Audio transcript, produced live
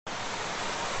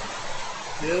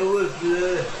Jawohl,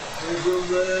 willkommen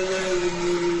bei einer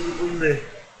neuen Runde.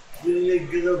 Die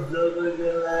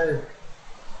Kraftarbeiterei.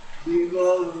 Die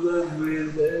Bauen wir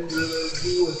entweder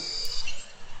gut.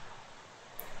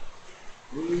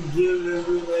 Und schön, wenn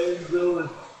du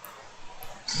reinschaust.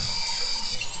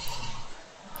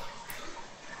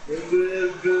 Ich bin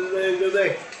jetzt schon weiter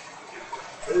weg.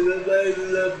 In der Weise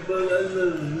hat man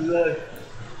anders gesagt.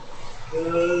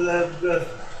 Man hat das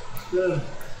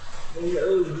nicht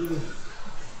ausgeführt.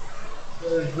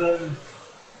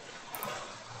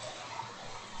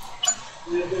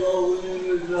 Wir brauchen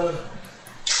nämlich noch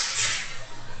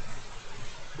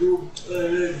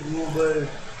Elektromobile.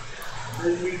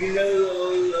 Wenn wir genauso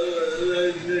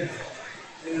ausreichend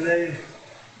vielleicht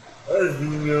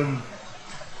ausnehmen.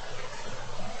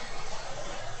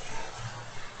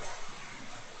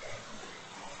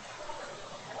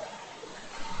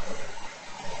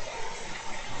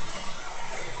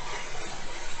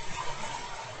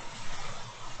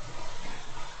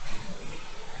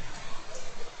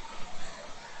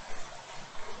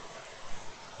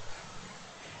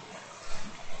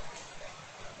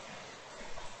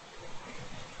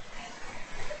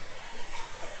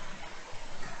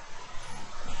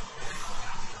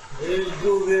 Ich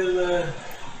gucke mal,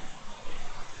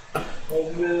 ob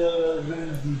wir da was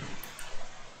finden.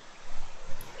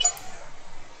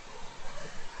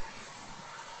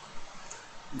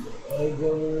 Also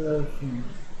lassen.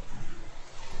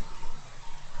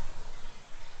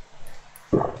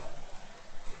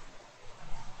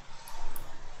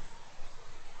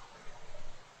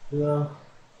 Ja,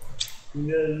 wir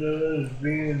werden das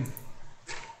spielen.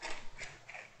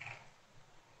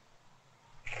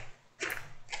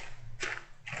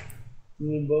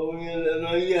 Wir bauen jetzt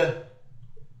einmal hier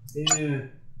in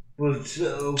den Bus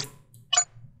auf.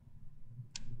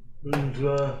 Und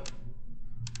zwar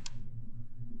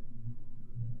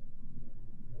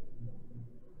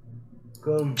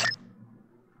komm,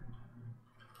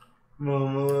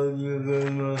 machen wir mal hier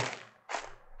gleich mal.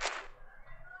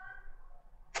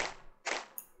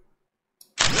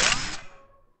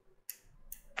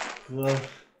 Krass.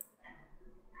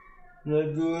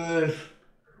 Natürlich.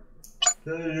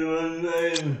 Sollte man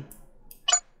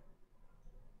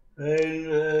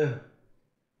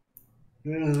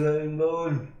ein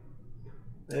bauen,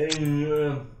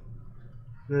 ein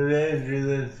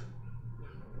bewältiges,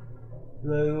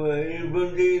 sagen wir, eine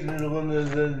von diesen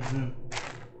runtersetzen.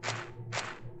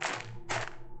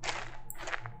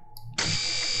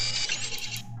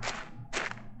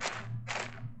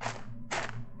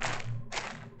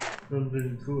 Dann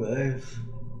bist du Eis.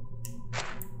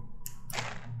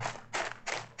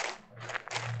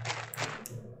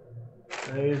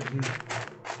 Eisen,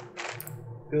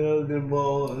 gerade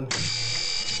bauen.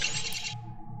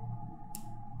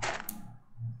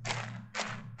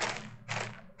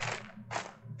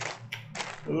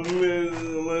 Und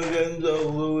man kann es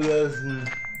auch so lassen.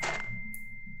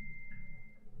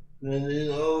 Wenn ich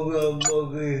ein Auge habe,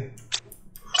 okay.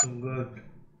 Oh Gott.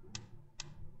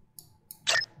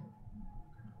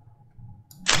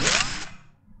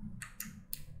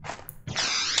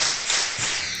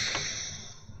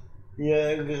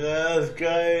 Ja, krass,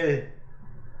 geil.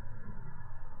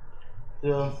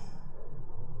 So.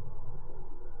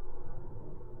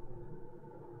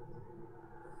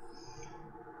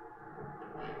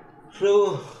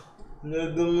 So, da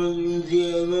kann man uns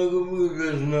hier einmal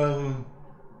gemütlich machen.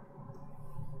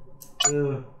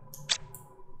 So.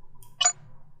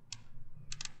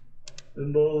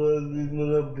 Dann brauchen wir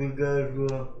diesmal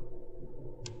Applikator.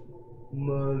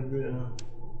 Mal wieder.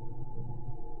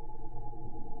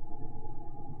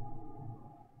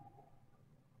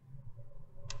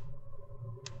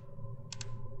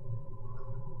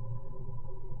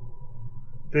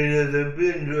 Bin ja der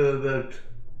Blind oder was?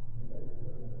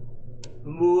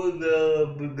 Wo ist der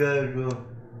Applikator?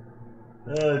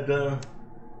 Ah, da.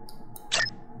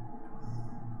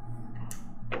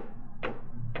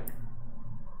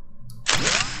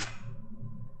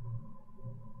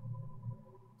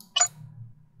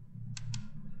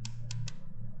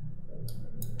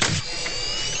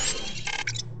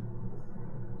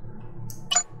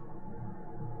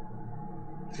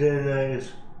 Sehr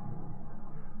nice.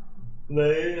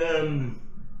 Weil,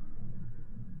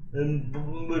 ein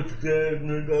Bundesgeld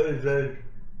mit euch halt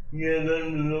hier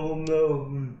dann so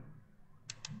rumlaufen.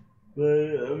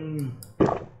 Weil,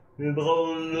 wir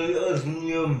brauchen nicht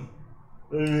Osmium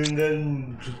und den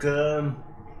ganzen Kram.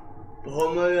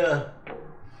 Brauchen wir ja.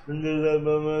 Und deshalb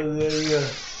haben wir sehr hier,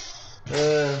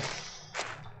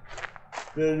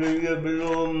 dass wir hier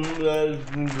Belohnung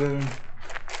leisten können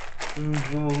und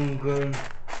suchen können.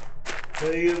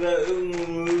 Weil hier war irgendwo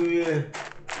Mühe,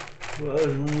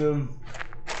 rausnehmen.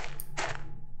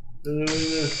 Also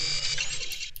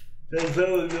das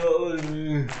schaut so aus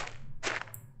wie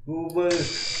Kobalt.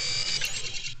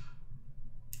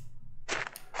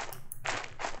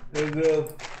 Der gab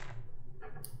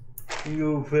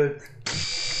Biofett.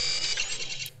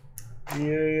 Ja.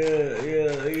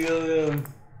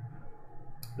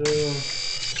 So.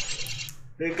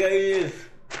 Der geil ist.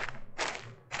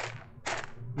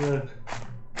 Ja.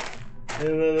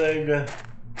 Immer weiter.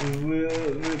 Wir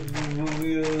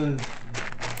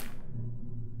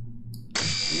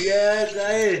ja,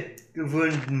 geil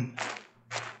gefunden.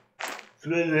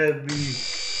 Sven happy.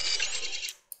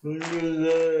 Und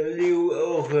unser Leo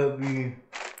auch happy.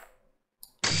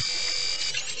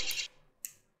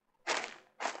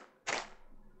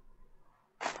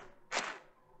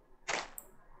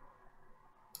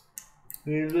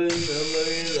 Wir sind aber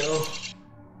jetzt auch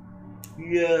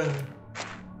hier,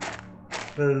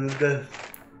 also das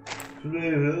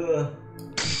 12 Uhr.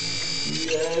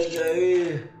 Ja,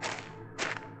 geil.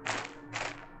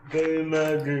 Geil,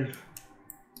 magisch.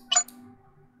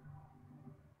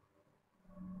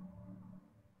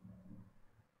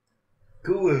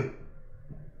 Cool.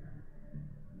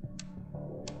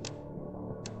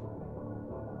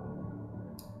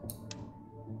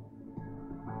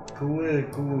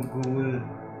 Cool.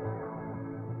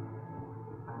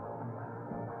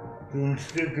 Den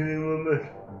Stück nehmen wir mit.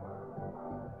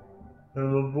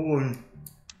 Aber Bohnen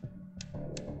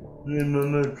nehmen wir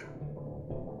mit.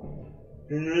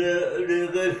 Den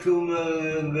Rest tun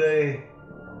wir gleich.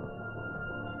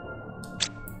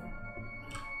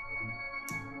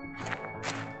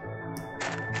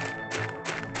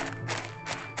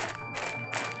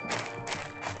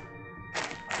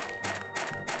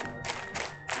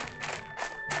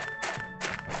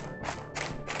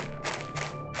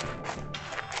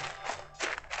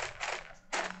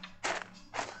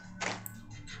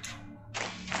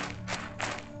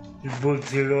 Die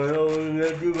Putzjäger auch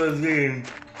nicht übersehen.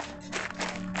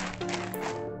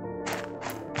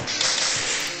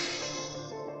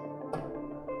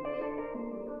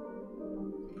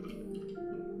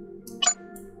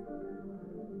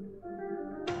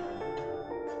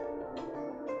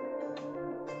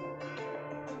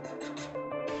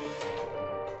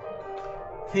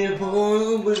 Wir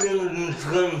brauchen unbedingt einen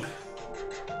Schrank.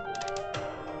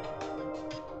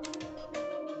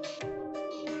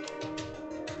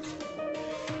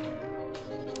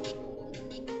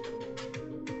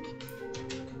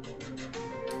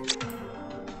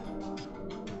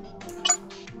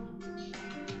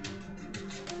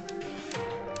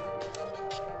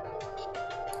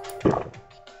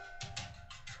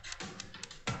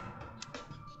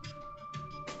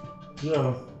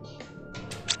 Ja.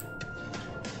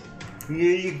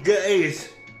 Hier liegt der Eis.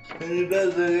 Keine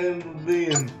besser kein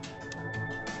Problem.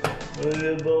 Und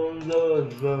wir bauen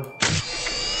Sauerstoff.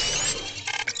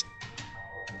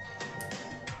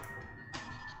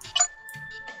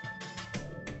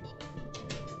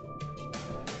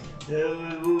 Ja,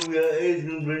 wo wir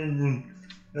Eisen finden.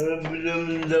 Aber bitte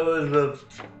mit Sauerstoff.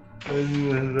 Wenn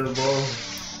wir es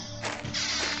verbrauchen.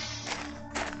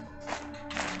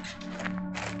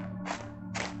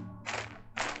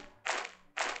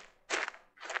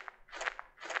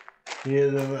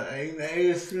 Hier sind wir ein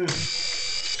Eisen.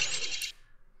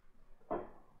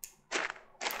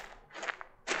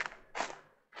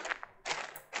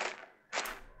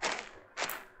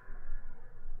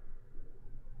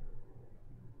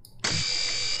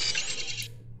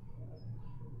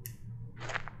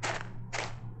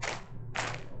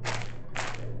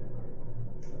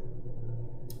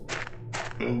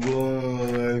 Und gehen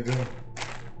wir weiter.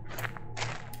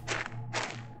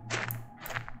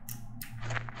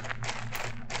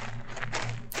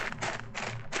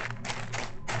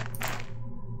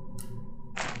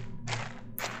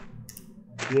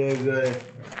 Sehr geil.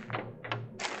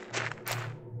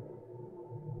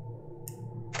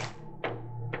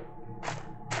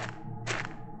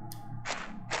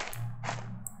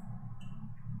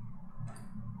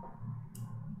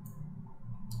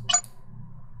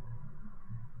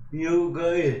 Jo,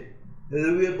 geil.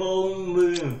 Also wir brauchen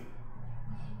Müll.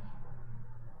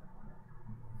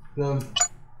 Komm.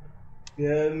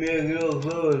 Ja, mir geht auch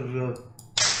so.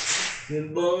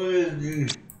 Wir bauen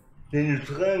jetzt den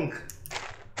Schrank.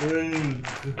 Und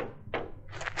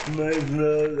schmeißen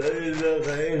das alles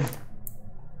da rein.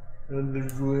 Dann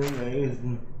bist du im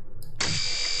Eisen.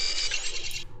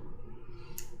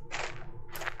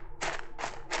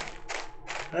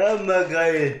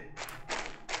 Hammergeil.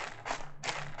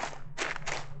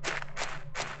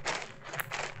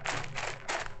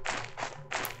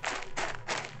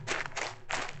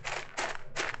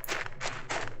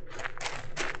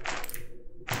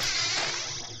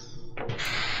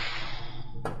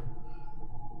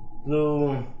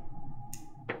 So.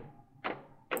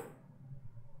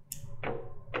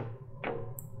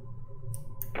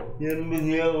 Hier müssen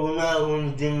wir auch nach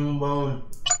uns Dinge bauen.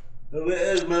 Aber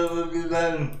erstmal würde ich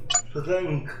sagen,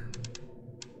 Schrank.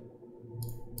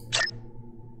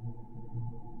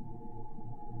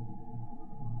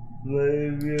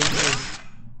 Weil wir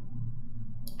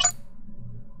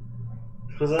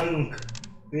Schrank,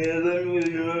 ja, sagen wir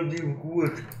relativ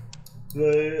gut,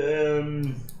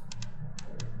 weil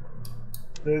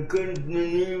wir könnten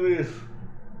nicht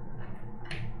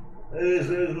alles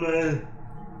erstmal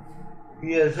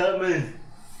hier sammeln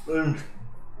und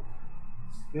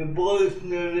wir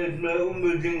bräuchten ja nicht mehr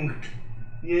unbedingt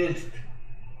jetzt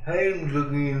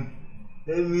heimzugehen,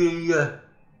 wenn wir hier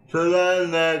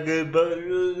Solaranlage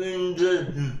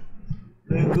hinsetzen.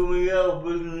 Dann können wir ja auch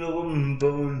ein bisschen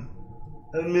rumbauen.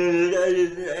 Haben wir das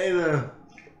alles in Eimer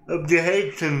auf die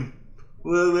Heizung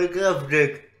oder bei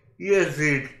Kraftwerk. Ihr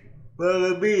seht,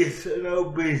 wahre Biss und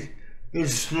auch Biss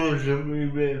ist nur schon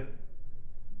übel.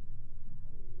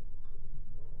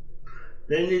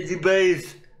 Dann ist die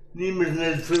Base niemals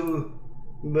nicht so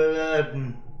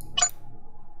überladen.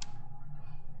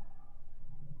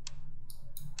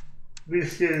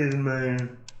 Wisst ihr das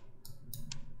meinen?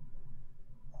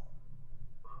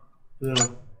 So.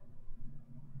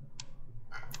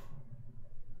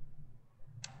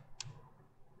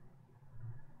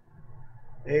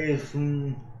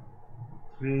 Essen,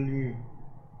 will die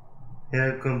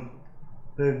herkommen.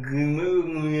 Dann kriegen wir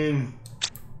irgendwie hin.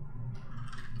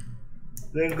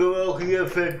 Dann können wir auch hier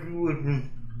verbluten.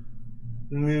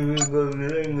 Wenn wir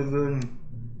wieder eingefunden.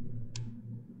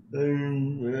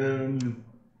 Dann,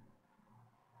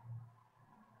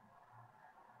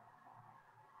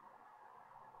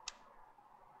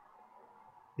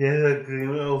 ja, das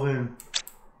kriegen wir auch hin.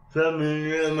 Sammeln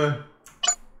wir mal.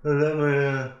 Was haben wir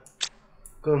ja?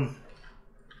 Komm,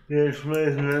 wir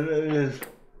schmeißen dann alles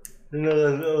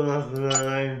anderes auch noch da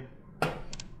rein.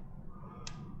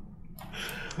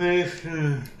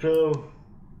 Menschen drauf.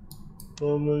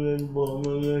 Brauchen wir nicht.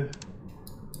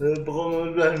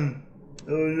 Brauchen wir dann.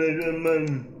 Aber nicht ein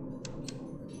Mann.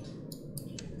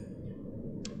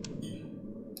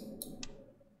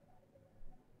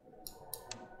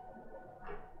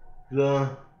 So.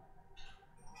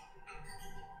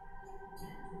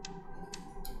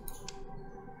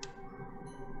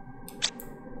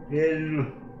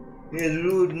 Jetzt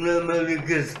looten wir mal die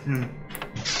Kisten.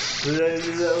 Vielleicht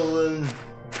ist auch ein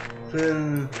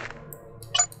Sven.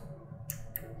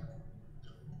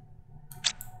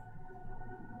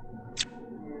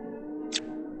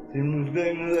 Sie muss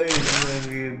keine Reichen mehr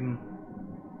geben.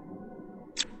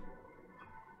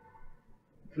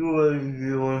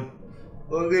 Zuhören.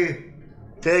 Okay,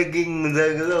 dagegen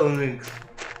sagt auch nichts.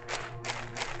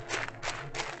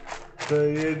 So,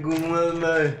 hier gucken wir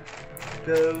mal.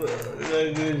 Da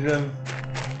geht's dann.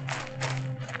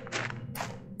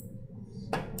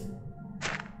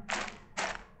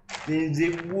 Den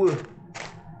 7 Uhr.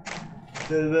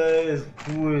 Das war echt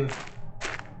cool.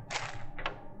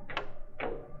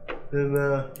 Das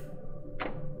war.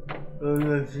 Und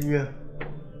das hier.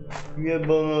 Hier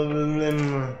bauen wir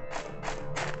beim.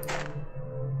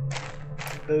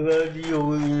 Da war die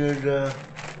Ruine da.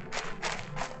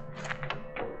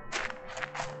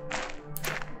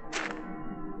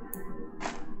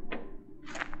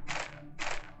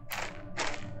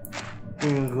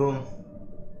 Bingo.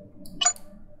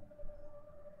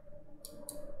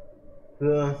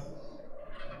 So.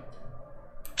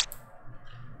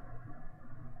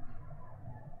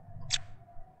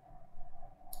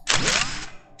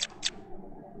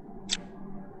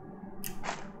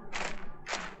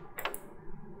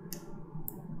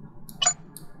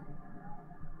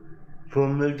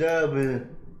 Formidabel.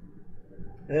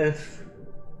 Es.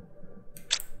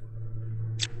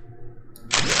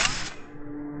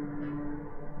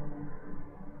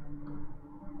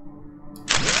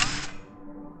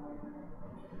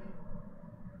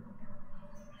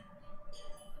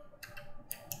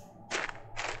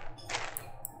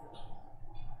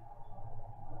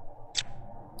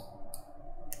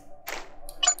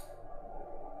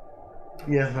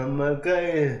 Ja,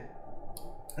 hammergeil.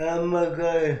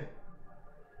 Hammergeil.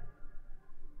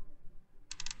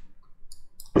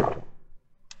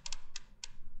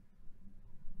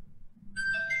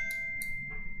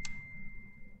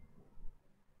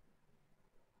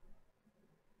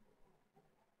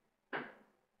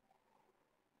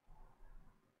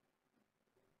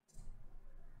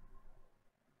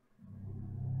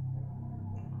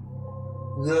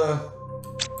 So,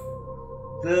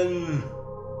 dann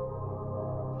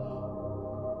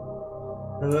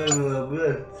haben wir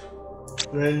Platz.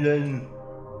 Nein, dann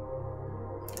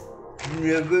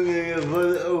wir können hier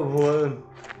voll aufräumen.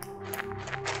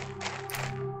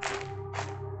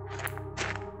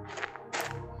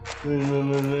 Wenn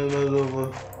man selber so was.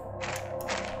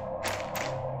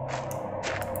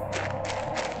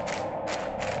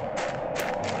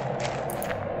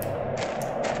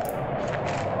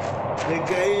 Der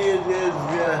KI ist jetzt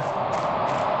ja.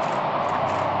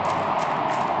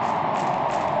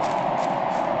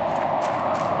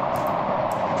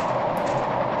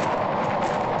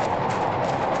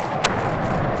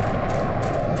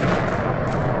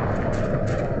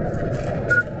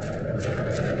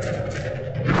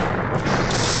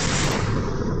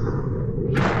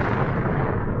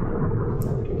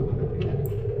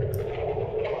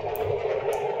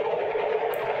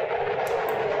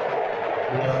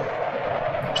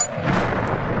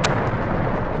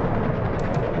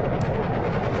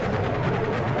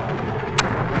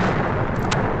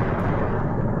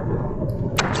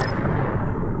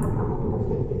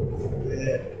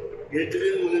 Hier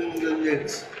drin sind wir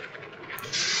nichts.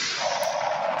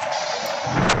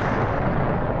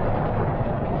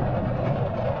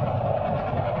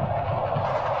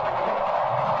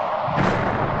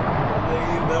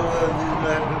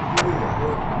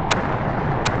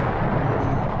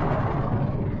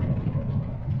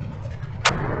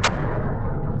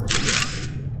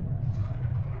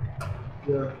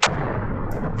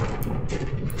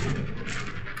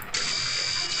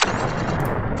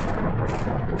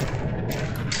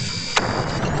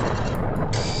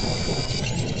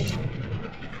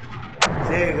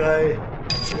 Sehr geil.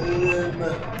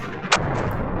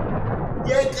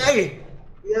 Ja, geil.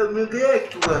 Ja, mit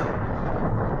Reaktor.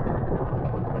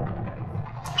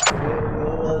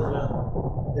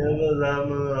 Ja, was haben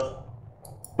wir noch?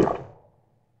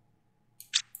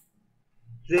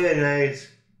 Sehr nice.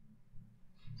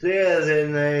 Sehr, sehr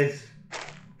nice.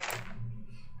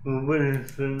 Wo bin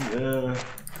ich denn?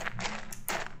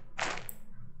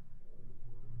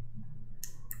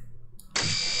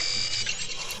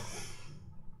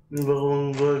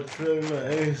 Warum Gott für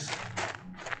Eis?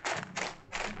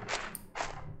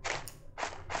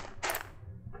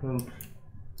 Und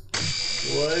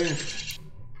eins,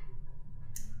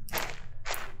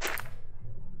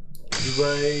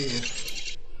 zwei,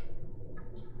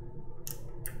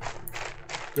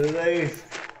 vielleicht,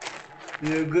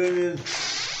 wir können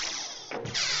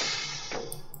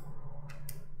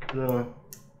so.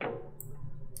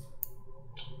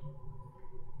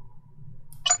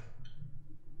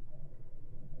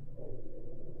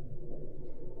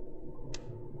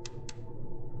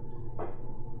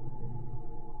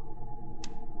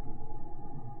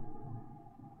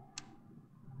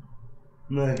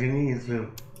 Mal genießen.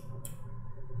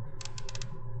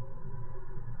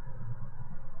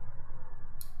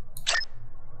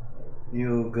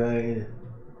 Jo, geil.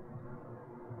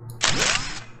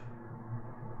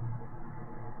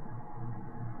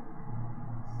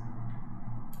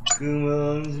 Können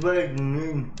wir uns weiten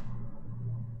hin?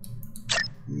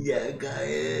 Ja,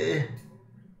 geil.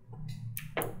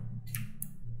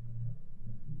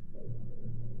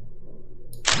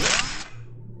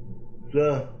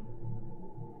 So.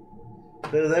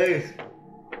 Das heißt,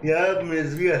 wir haben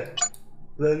jetzt hier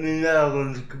eine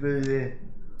Nahrungsquelle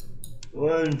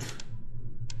und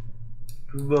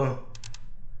super.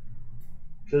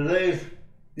 Das heißt,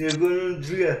 wir können uns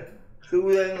hier so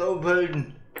lange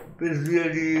aufhalten, bis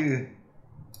wir die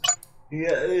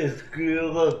hier alles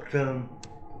gerockt haben.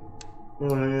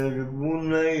 Oh ja, das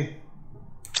Wohnheim.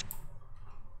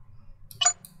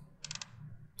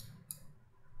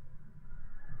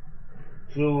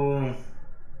 So.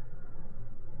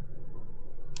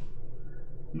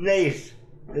 Nice.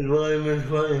 Das war immer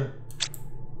voll.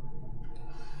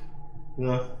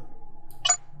 Ja.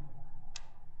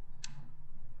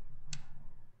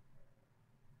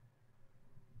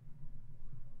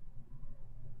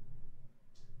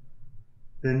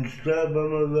 Dann starben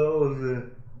wir zu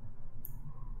Hause.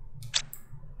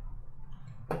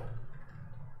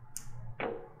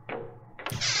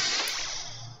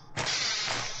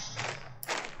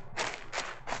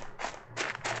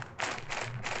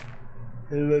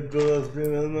 Ich werde sowas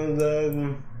immer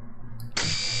sagen.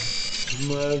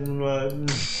 Warten.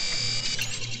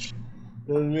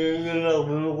 Dann werden wir noch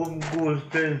mal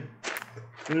rumgurteln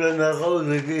und dann nach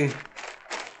Hause gehen.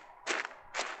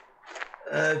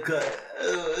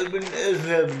 Ich bin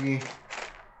happy.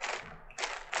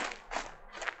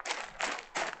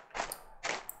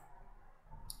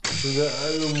 Sogar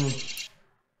alle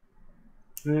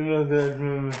nehmen wir gleich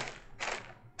mal mit.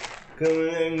 Kann man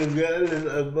eigentlich alles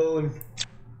abbauen.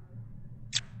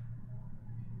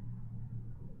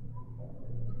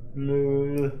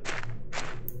 Nö.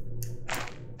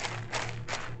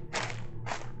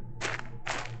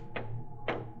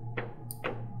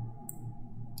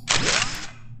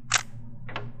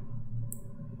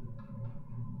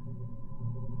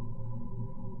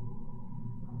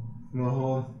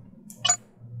 Warum?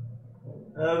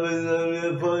 Aber dann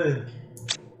wäre voll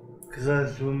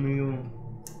krass von mir.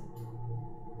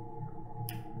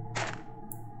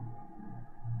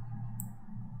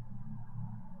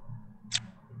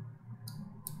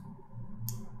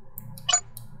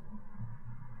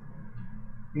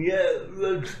 Ja,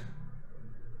 wird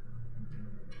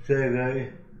sehr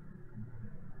geil.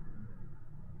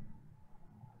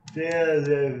 Sehr,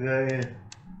 sehr geil.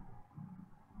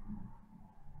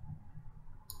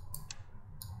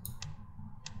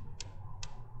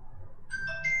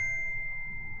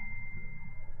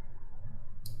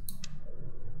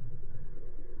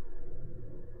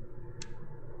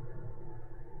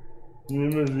 Wir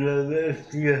müssen das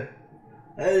erst hier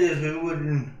alles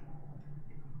vermuten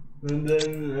und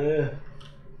dann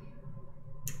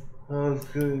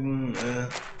rauskriegen.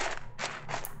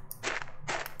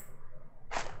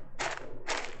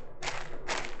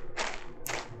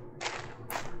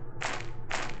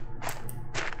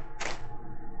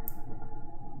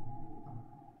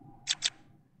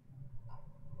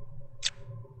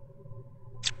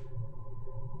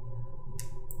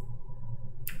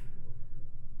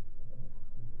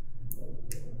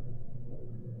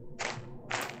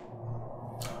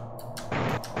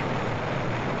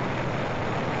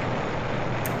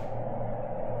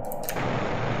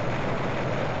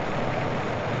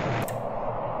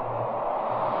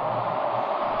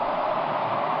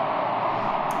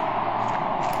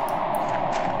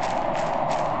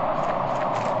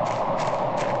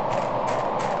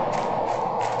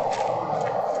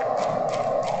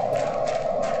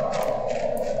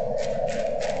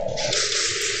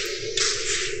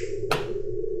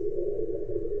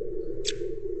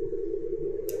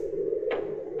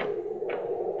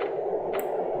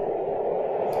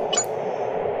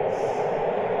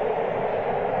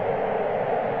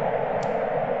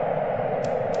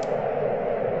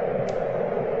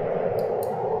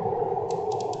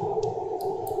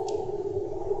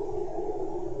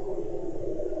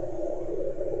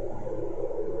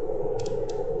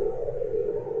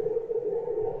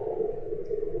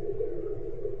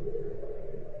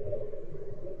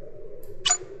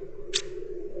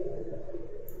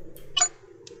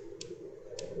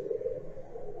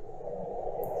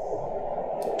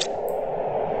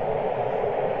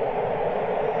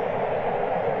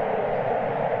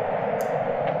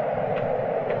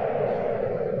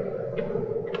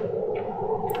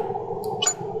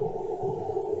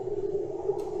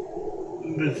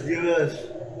 Wisst ihr was?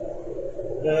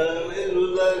 Ich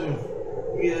würde sagen,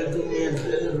 wir tun jetzt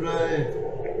erstmal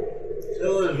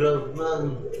Sauerstoff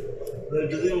machen. Was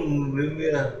trinken wir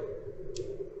mehr?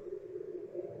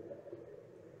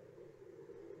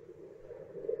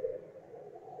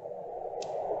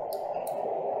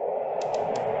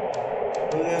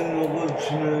 Und dann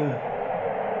rutschen wir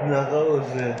nach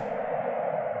Hause.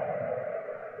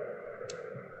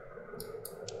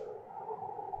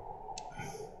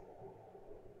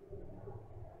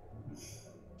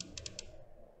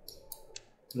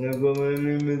 Da kommen wir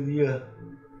nicht mit dir.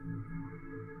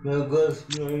 Da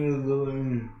kosten eine so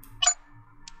ein.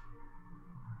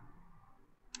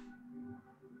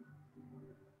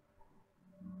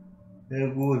 Ja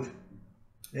gut.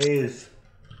 Ace.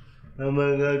 Haben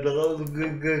wir gerade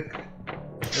rausgekriegt.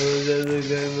 Aber das ist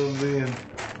kein Problem.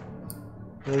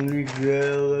 Da liegt ja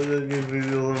relativ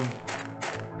viel rum.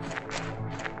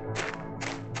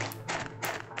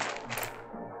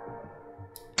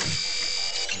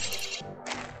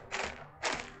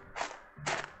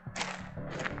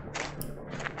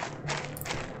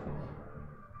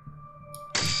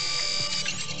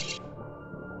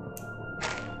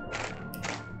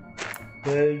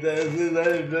 Das ist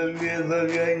halt bei mir so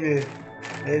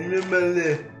eine Nummer,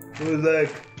 wo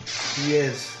sagt,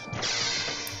 yes.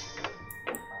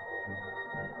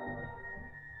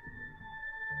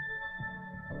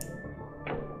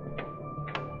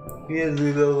 Hier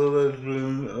sieht auch was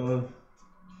schön aus.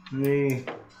 Nee,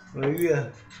 aber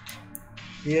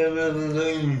hier haben wir so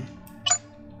ein.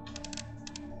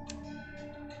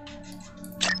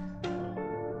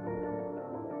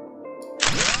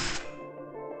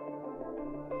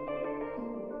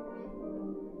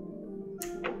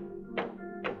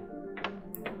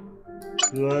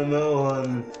 So haben wir auch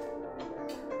einen.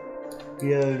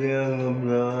 Ja, der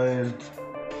kommt da rein.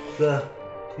 So,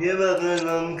 hier machen wir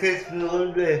noch einen Kästen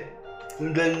runter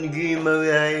und dann gehen wir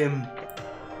wieder heim.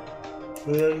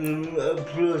 Und dann im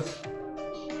Abschluss,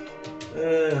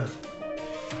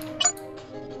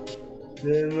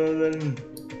 werden wir dann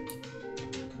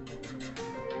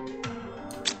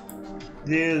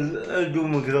das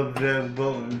Atomkraftwerk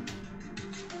bauen.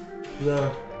 So.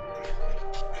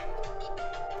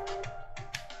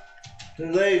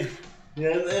 Das heißt,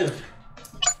 wir haben echt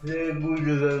sehr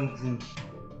gute Chancen.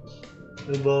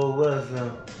 Aber auch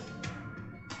Wasser.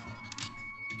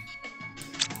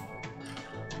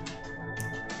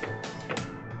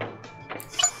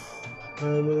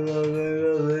 Aber noch keine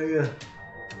Wasser.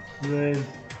 Nein.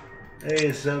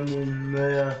 Ey, sammeln,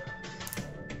 naja.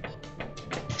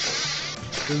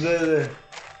 Together.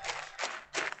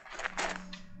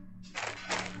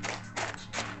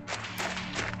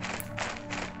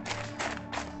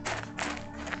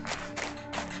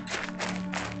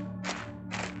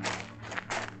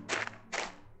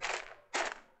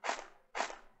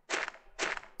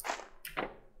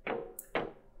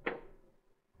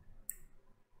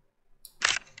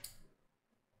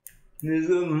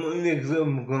 Nichts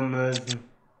umkommen lassen.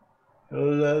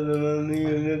 Oder dass man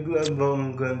nichts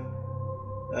abbauen kann.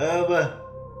 Aber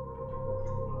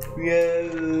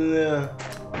ja,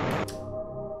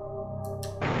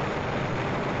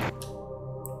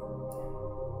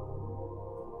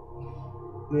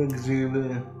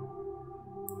 flexibel.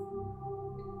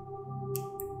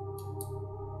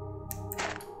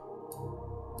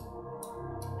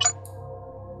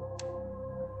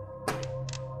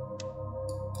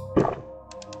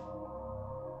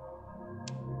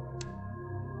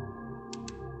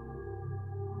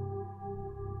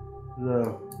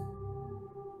 So.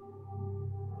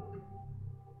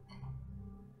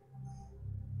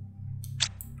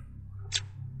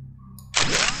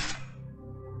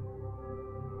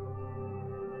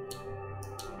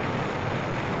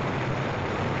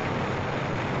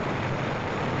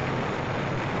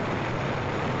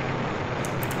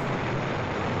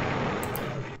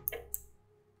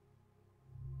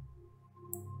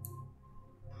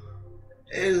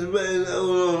 Es war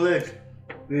auch noch weg,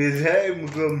 wie ich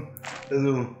heimkomme.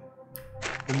 Also,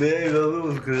 ich bin einfach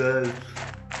losgereist.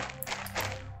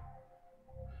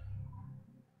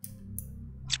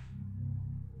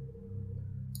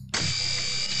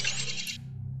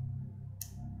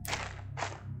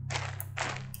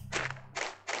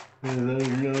 Wir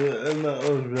sollten aber immer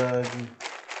ausschalten.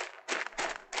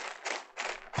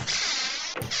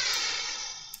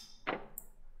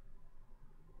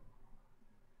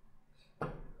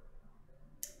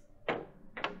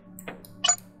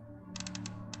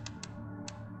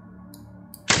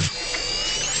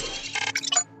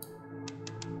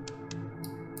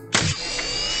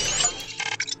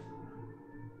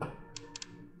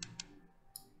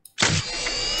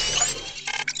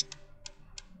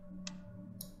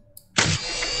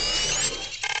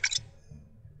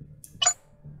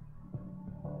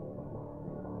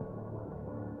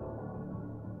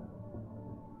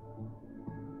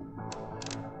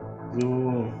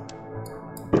 So.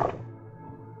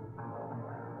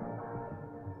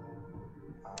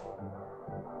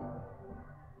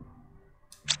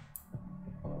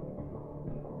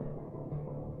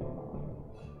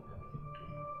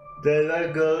 Der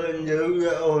lag in der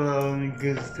Höhe auch noch eine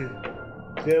Kiste.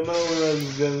 Der war auch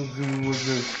noch ganz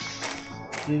gemütlich.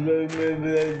 Die soll ich mir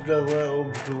vielleicht doch mal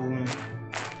aufsuchen.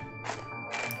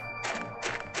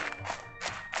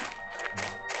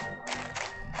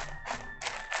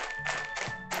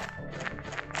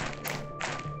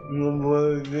 Nur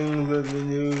wohl ging das in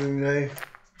die Höhe gleich.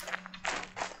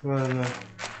 Warte.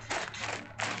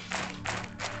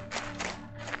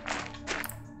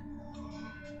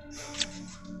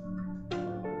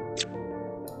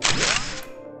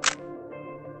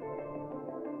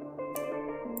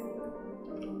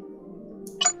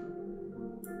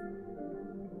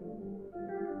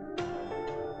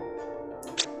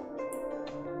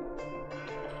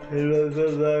 Ich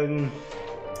würde sagen,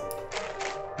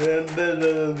 wir haben ein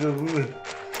besseres Gefühl,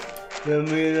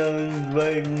 wenn wir nach dem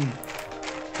zweiten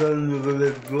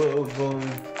Sonnenkollektor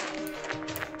aufbauen.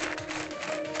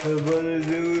 Das war eine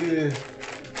Idee.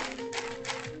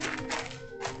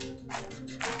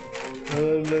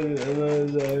 Aber ich will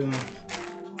immer sagen,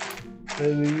 dass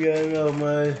ich hier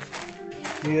nochmal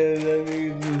hier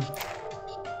daneben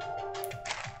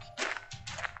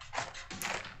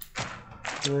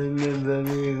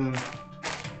daneben.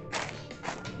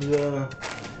 So,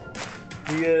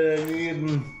 hier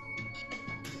daneben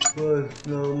muss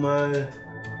nochmal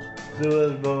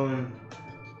sowas bauen.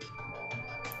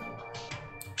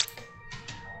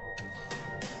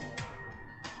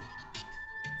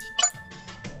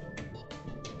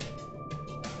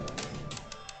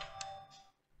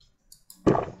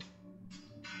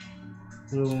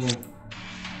 So,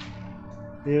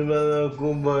 hier war der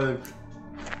Kobalt.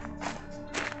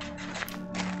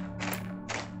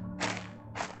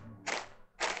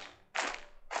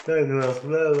 Das war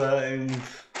clever eigentlich.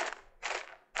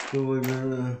 So,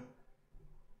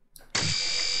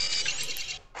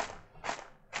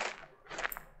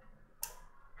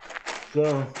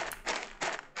 So.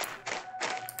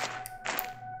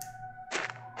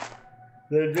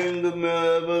 Ich denke mir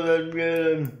aber, dass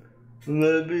wir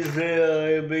dann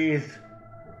bisher bis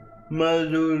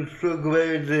mal so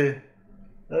stückweise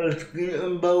als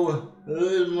Bau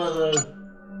machen,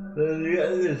 wenn wir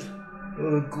alles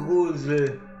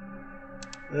große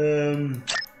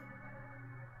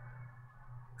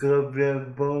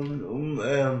Kraftwerk bauen, um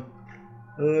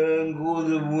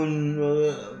große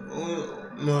Wohnungen,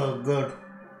 oh Gott,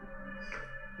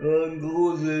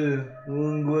 große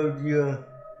Wohnquartier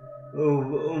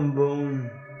umbauen.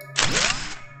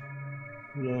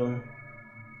 Ja.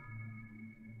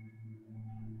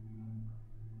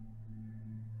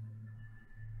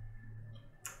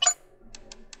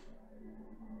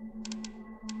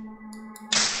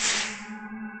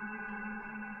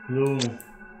 So,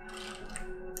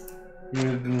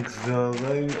 hier ging's da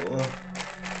rein. Oh.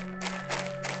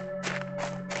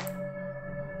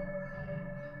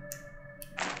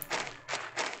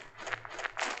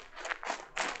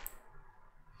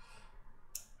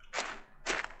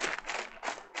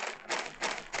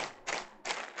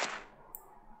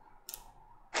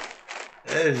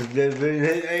 Da will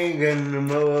ich eigentlich keine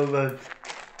Mauer was.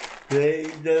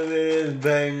 Vielleicht da wäre es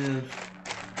peinlich.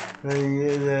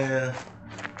 Ja.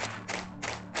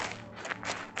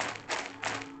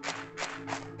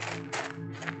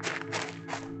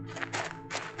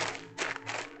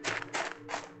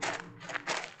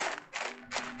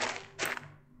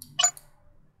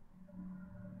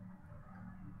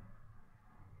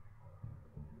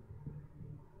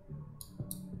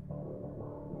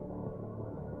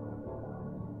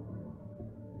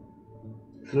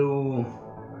 So.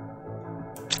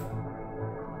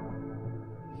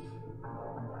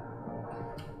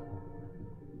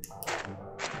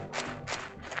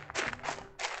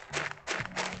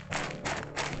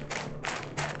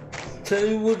 Das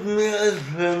wird mir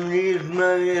erst beim nächsten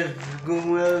Mal jetzt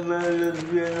gucken wir mal,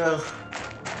 dass wir nach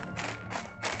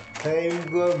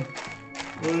heimkommen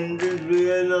und dass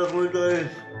wir noch mit euch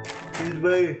die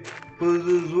 2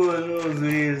 Positionen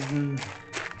auslesen.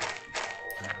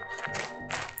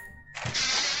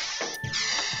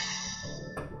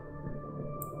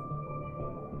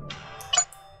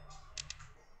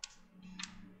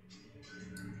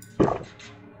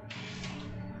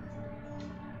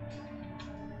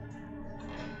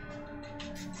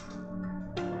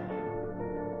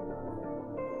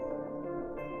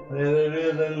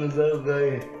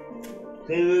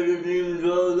 Ich würde dem zu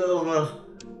Hause auch noch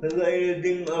das eine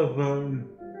Ding aufmachen.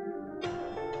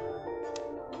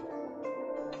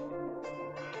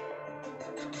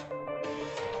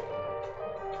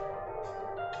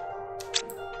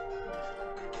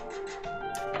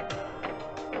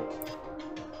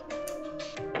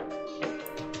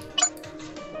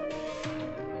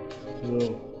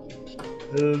 So.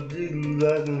 Also diese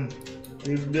Sachen,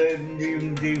 die bleiben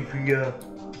neben D4.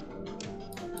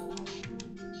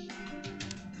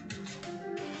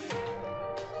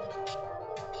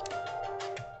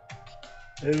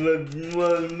 Ich werde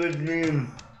nur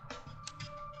mitnehmen,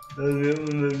 das wir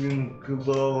unbedingt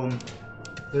gebrauchen.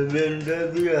 Wir werden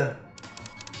das hier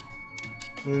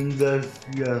und das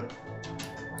hier.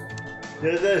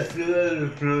 Der Rest ist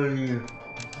alles schon hier.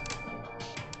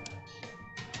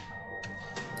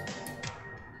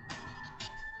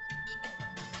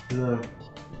 So.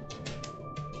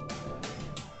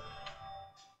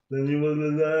 Dann würde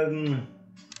ich sagen,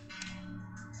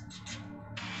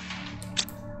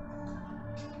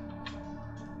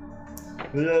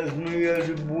 wir lassen mir ja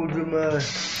die Boote mal.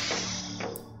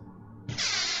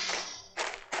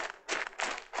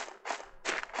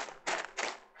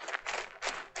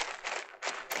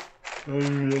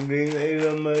 Und wir gehen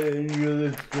einfach mal in die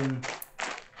Richtung.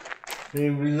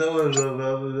 Ich bin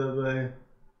Sauerstoffhabe dabei.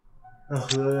 Ach,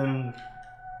 dann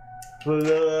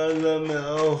verraten wir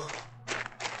auch.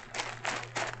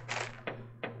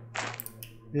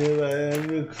 Hier war ja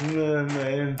nichts mehr,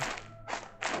 nein.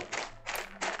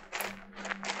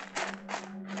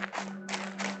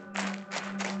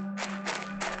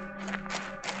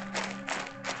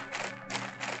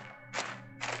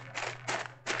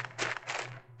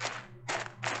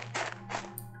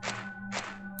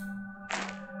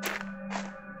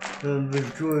 Dann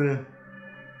bist du.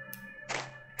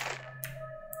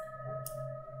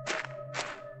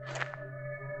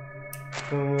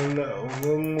 Kann man da auch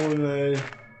irgendwo rein.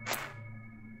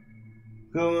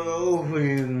 Kann man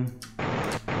aufheben.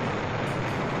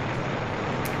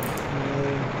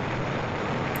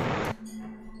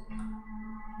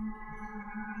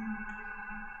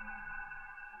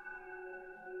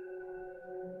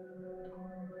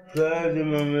 Schade,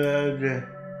 Marmelade.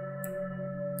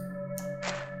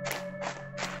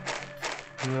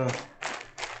 ja.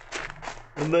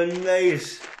 Aber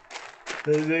nice,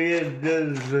 dass wir jetzt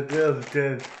das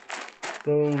Kraftwerk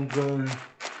bauen können.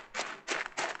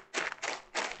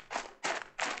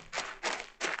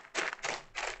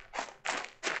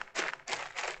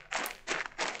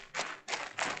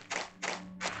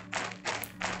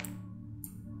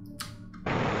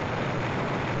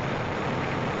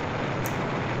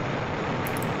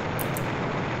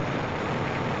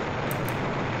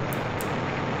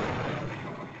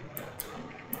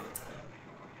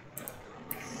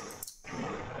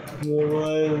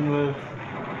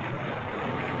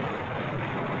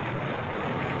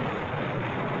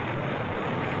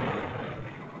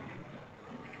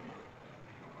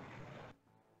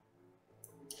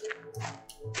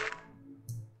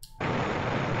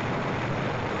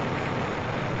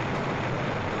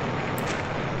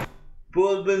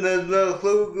 Boah, bin das noch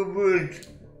so gewöhnt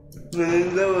mit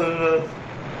dem Sauerstoff,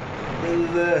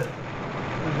 dass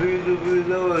wir viel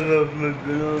Sauerstoff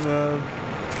mitgenommen haben.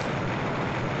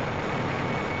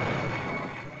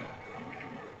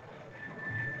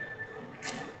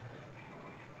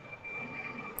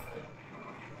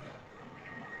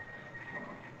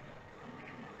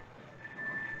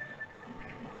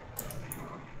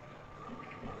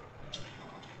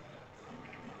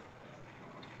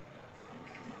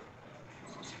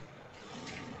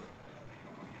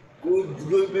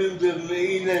 Gut mit dem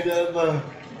Ihnen, aber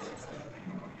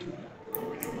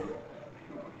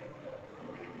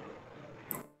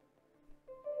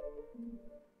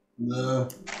ja.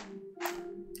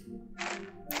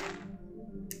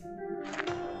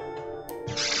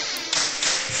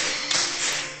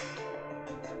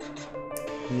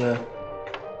 Ja.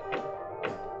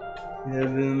 Ich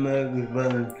bin mal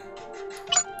gespannt.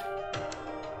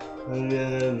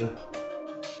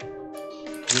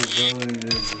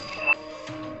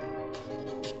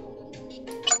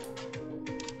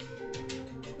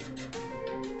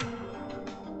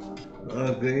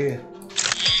 Okay.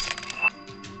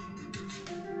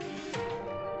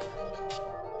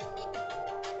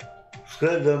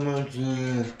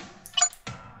 Maschinen.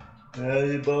 Ja,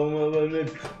 die brauchen wir aber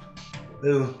nicht.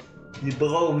 Also, die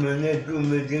brauchen wir nicht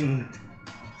unbedingt,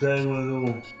 sagen wir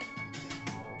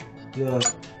so. Ja.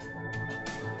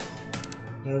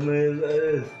 Haben wir jetzt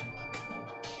alles.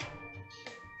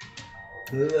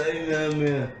 Das eine haben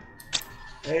wir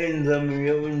einsam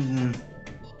hier unten.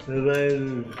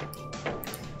 Weil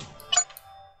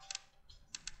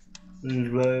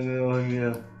ich bleibe auch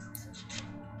hier.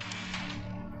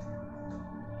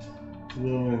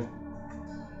 So.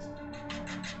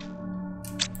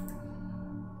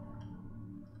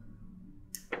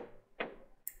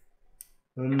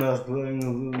 Dann macht man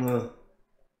noch immer.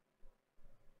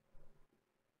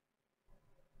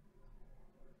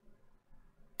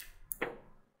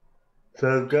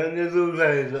 Das kann nicht so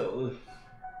leise aus.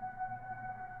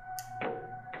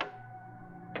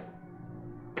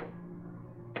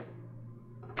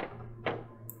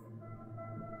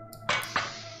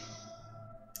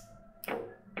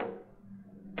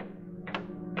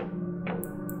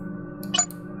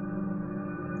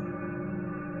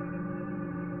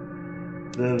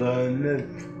 Das war nett.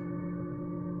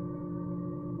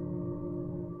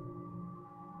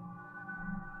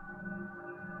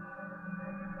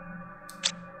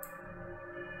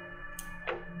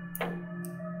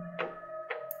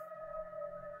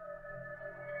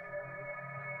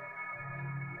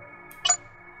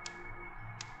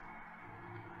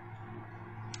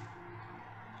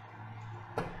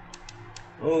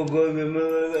 Oh Gott, wir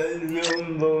müssen das hier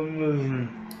umbauen müssen.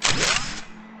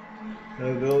 Da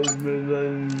kommt mir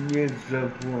dann jetzt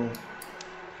davor.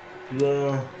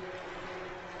 So.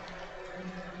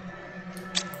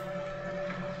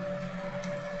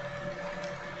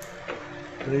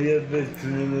 Hier bist du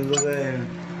nicht rein.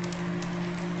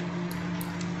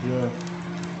 So.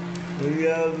 Und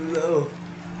hier haben wir auch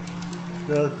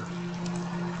das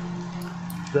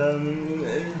Sammeln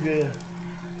Ende.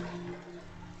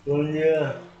 Und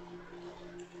ja.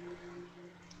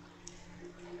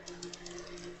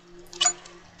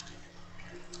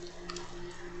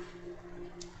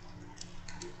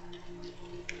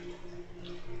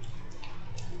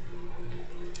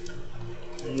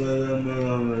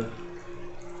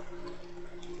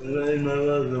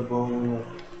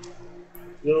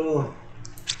 So,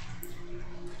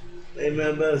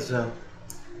 immer besser.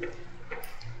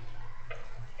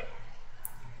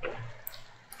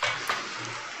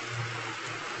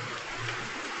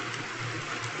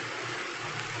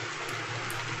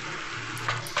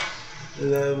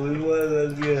 Ja, wie war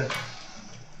das hier?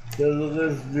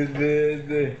 Das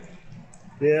richtige,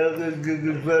 der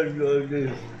richtige Standort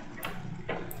ist.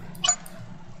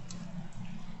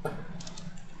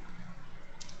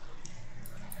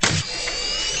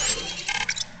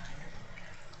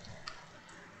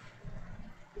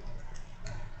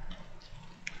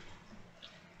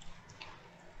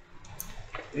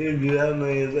 Die haben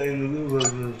wir jetzt einen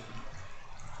Überschuss.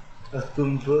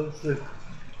 48.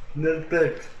 Nicht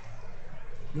bad.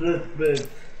 Nicht bad.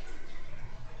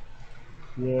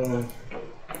 Ja.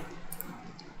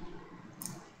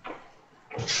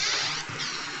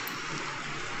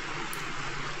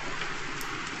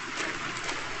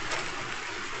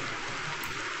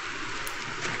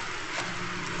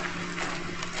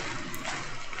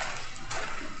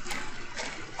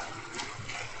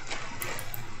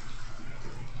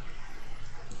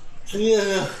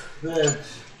 Ja, bad.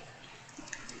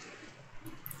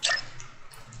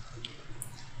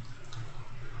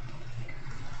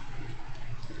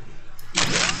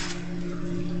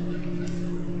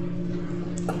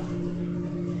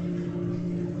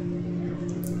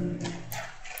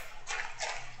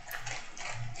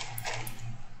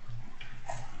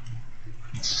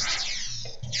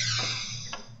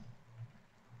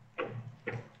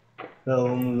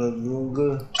 Darum das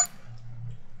Dunkel.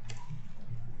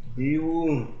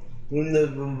 EU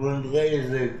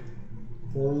 135.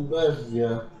 Das passt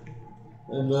ja.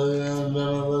 Und dann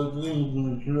was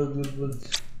trinken,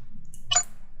 Schnuckelputz.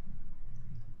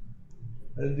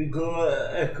 Die kommen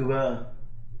etwa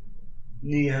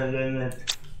nie hat er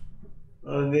nicht.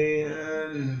 Okay,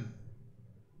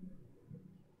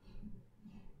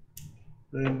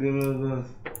 dann gehen wir was.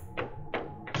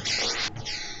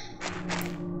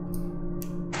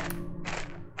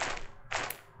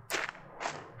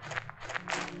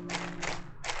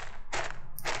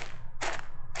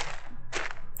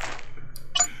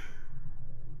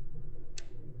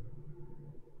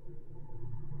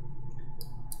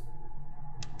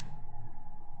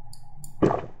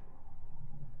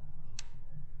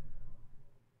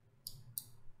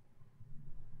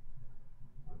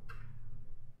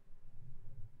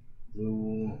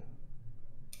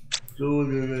 So, da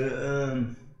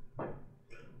haben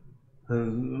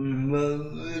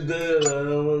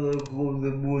wir das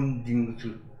große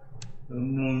Wohndingsbums.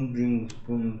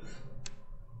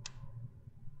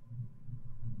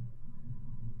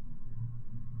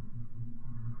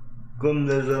 Komm,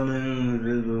 da sammeln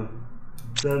wir so.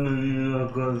 Sammeln wir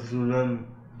kurz zusammen.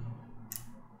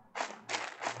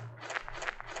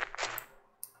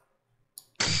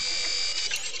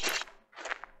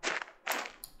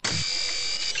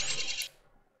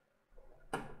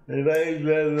 Ich weiß,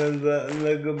 was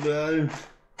wir geplant,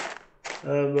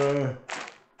 aber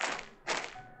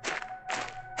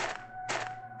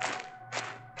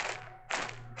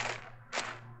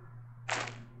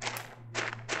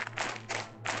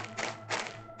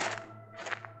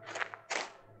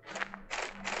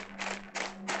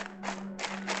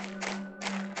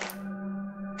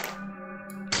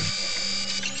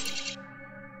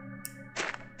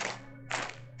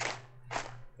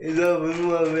ich hoffe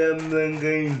nur, wir haben dann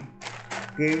kein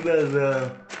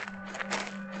Wasser.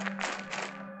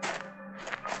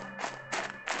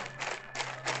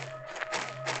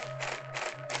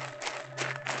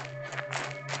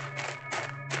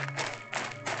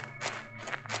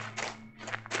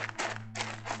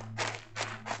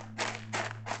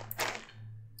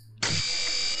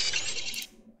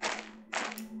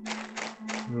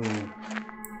 So.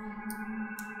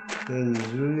 Das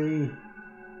ist Juni.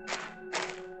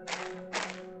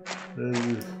 Das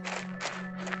ist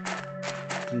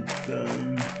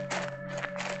Titan.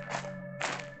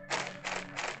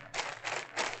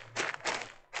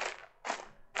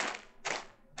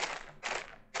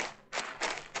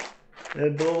 Er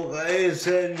braucht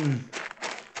Eisen.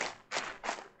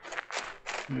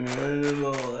 Er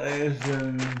braucht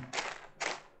Eisen.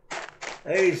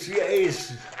 Eis.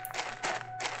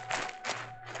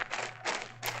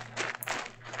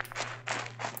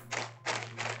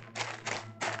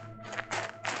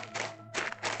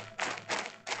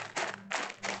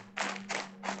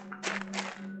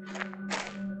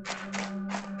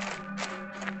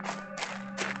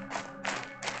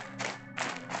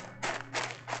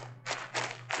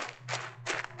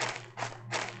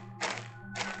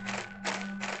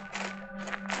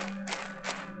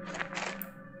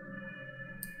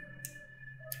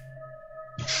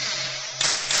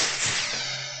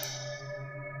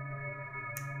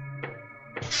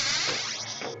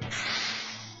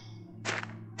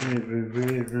 Wir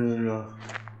bewegen noch.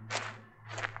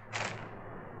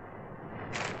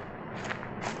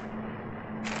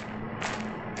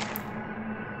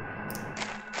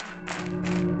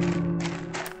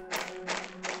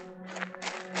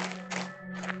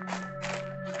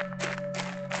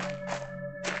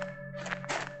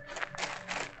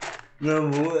 Na,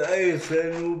 wo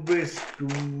Eisen, wo bist du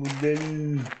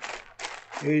denn?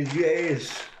 Ich weiß.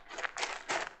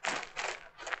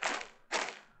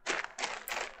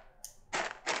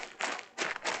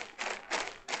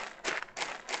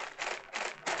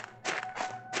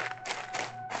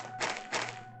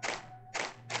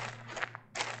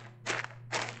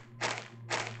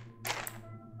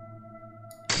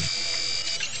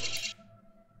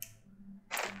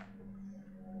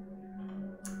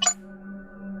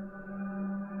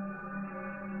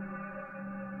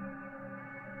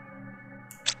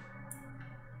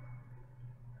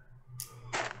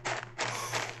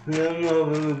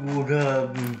 lange wir gut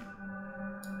haben.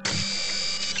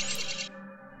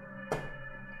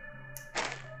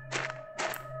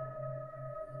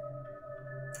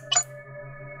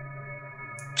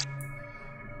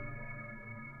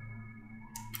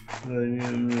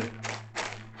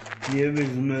 Hier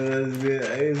wissen wir, dass wir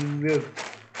Eisen gibt.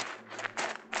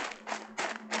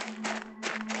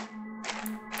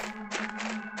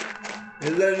 Das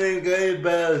ist eine geile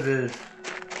Basis.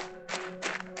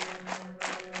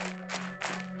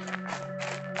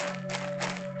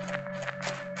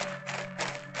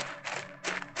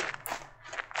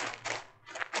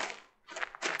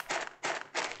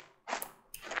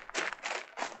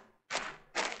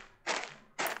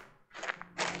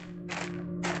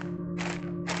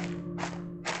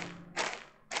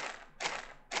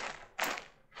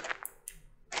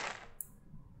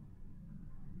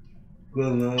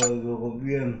 Können wir also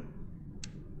probieren.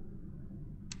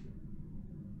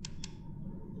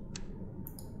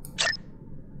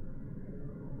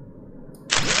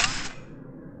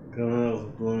 Kann man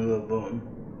auch drunter bauen.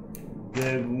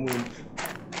 Sehr gut.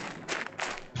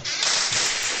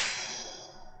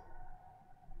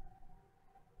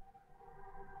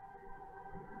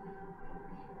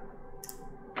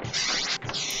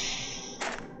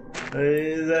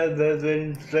 Ich sag, dass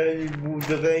wenn es gleich gut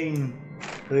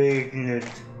regnet.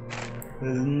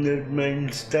 Das ist nicht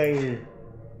mein Style.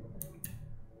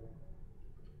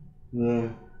 So.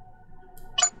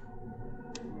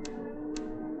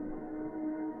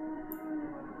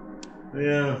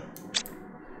 Ja.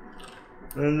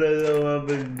 Und das aber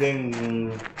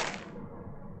bedenken.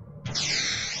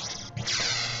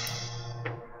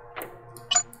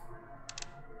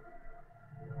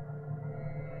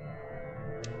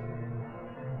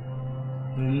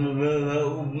 Dann werden wir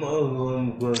oben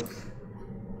ausräumen kurz.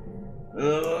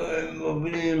 Aber kein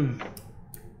Problem.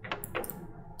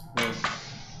 Ja.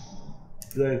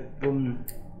 Gleich bumm.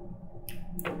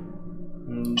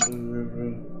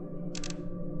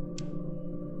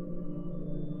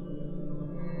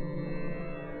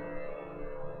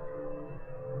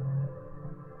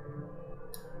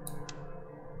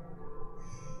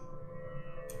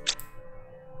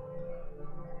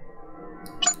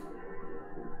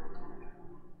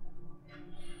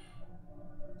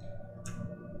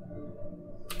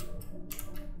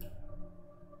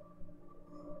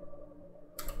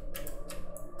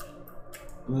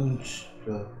 Und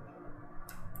stopp.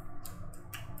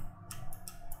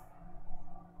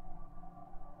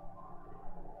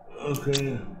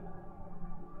 Okay.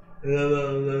 Ja,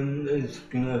 aber dann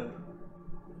ist knapp.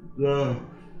 So.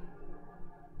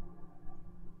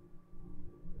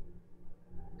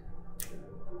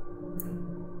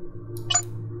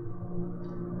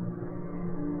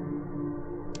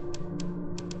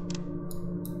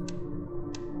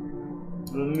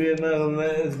 Und wir machen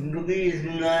jetzt einen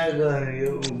riesen Lager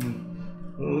hier oben.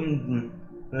 Unten.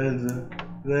 Also,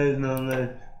 vielleicht noch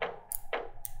nicht.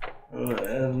 Aber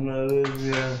erstmal werden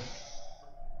wir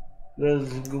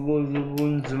das große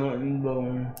Wohnzimmer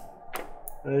anbauen.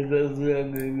 Weil das ja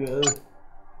gehört.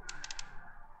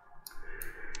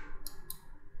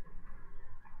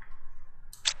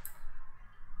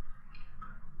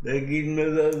 Da geht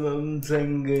mir das um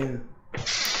Zähne.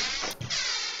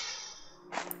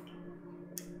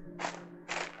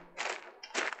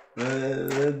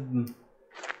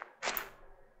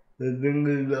 Das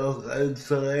winkelt auch als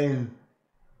Verein.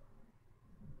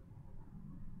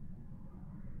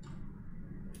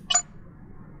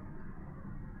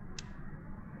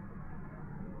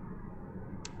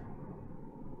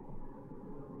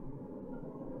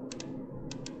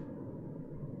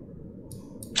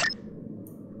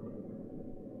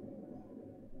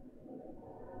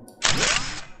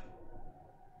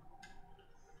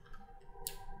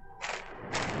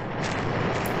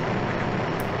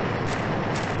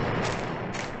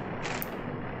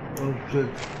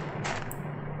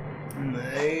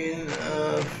 Nein,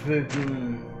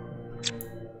 abschütten.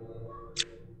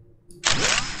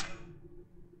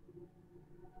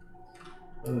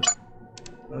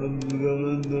 Aber wir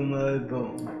können normal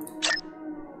bauen.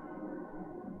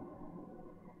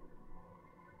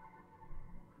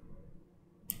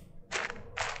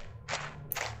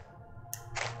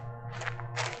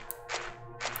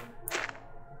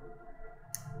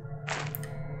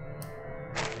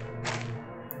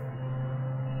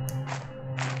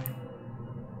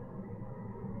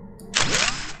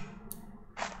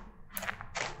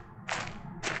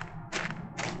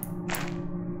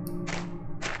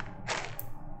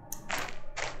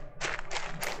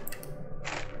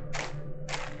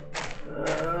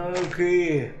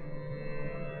 Okay.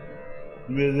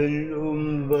 Wir sind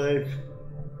oben bereit.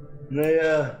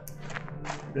 Naja,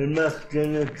 das macht ja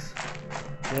nichts.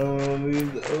 Aber wie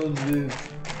es aussieht.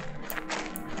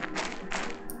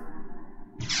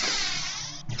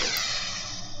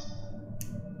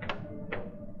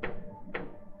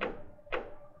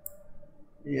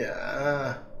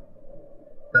 Ja,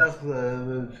 das war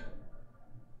es.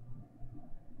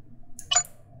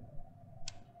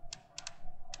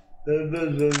 Das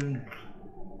war sonst.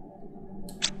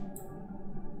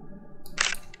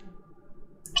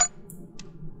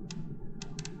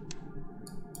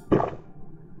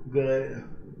 Geil.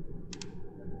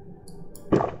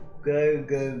 Geil,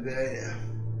 geil, geil.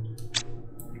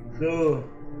 So.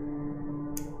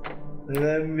 Dann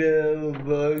haben wir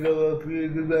heute aber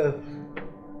viel gesagt.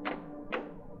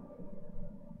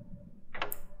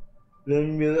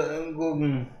 Wenn wir das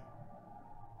angucken,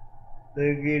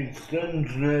 dann geht's ganz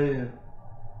schnell.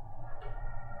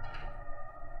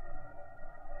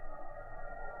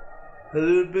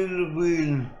 Also ich bin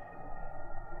zufrieden.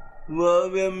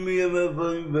 Wow, wir haben hier mal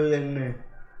von überlendet.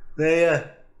 Naja,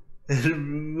 ich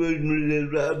würde mich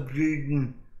jetzt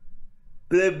verabschieden.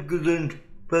 Bleibt gesund,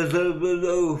 pass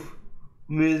auf.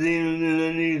 Wir sehen uns in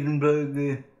der nächsten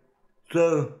Folge.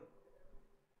 Ciao.